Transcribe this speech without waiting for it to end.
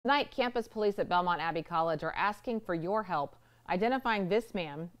Tonight, campus police at Belmont Abbey College are asking for your help identifying this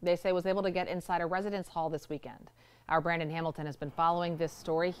man they say was able to get inside a residence hall this weekend. Our Brandon Hamilton has been following this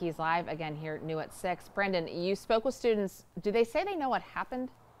story. He's live again here at New at 6. Brandon, you spoke with students. Do they say they know what happened?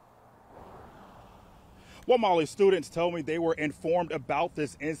 Well, Molly, students told me they were informed about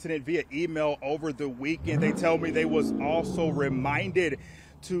this incident via email over the weekend. They tell me they was also reminded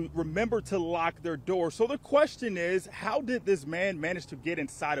to remember to lock their door. So the question is, how did this man manage to get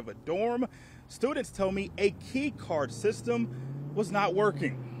inside of a dorm? Students tell me a key card system was not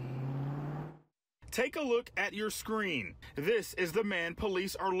working. Take a look at your screen. This is the man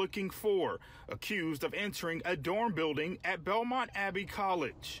police are looking for, accused of entering a dorm building at Belmont Abbey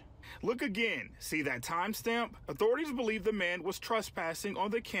College. Look again. See that timestamp? Authorities believe the man was trespassing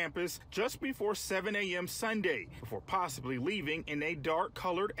on the campus just before 7 a.m. Sunday, before possibly leaving in a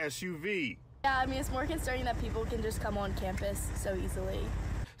dark-colored SUV. Yeah, I mean, it's more concerning that people can just come on campus so easily.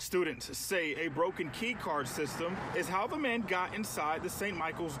 Students say a broken key card system is how the man got inside the St.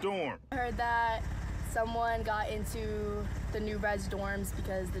 Michael's dorm. I heard that someone got into the new res dorms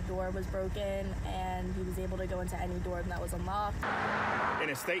because the door was broken and he was able to go into any dorm that was unlocked. In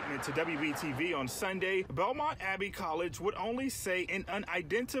a statement to WBTV on Sunday, Belmont Abbey College would only say an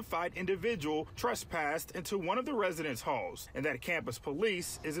unidentified individual trespassed into one of the residence halls and that campus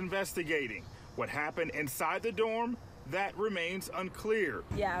police is investigating. What happened inside the dorm? That remains unclear.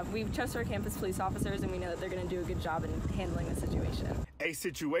 Yeah, we trust our campus police officers and we know that they're going to do a good job in handling the situation. A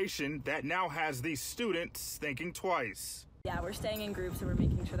situation that now has these students thinking twice. Yeah, we're staying in groups and we're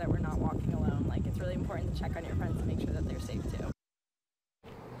making sure that we're not walking alone. Like, it's really important to check on your friends and make sure that they're safe too.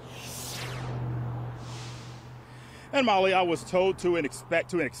 And Molly, I was told to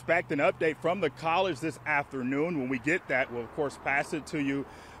expect an update from the college this afternoon. When we get that, we'll of course pass it to you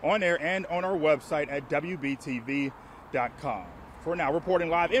on air and on our website at WBTV.com. For now, reporting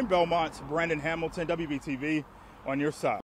live in Belmont, Brandon Hamilton, WBTV on your side.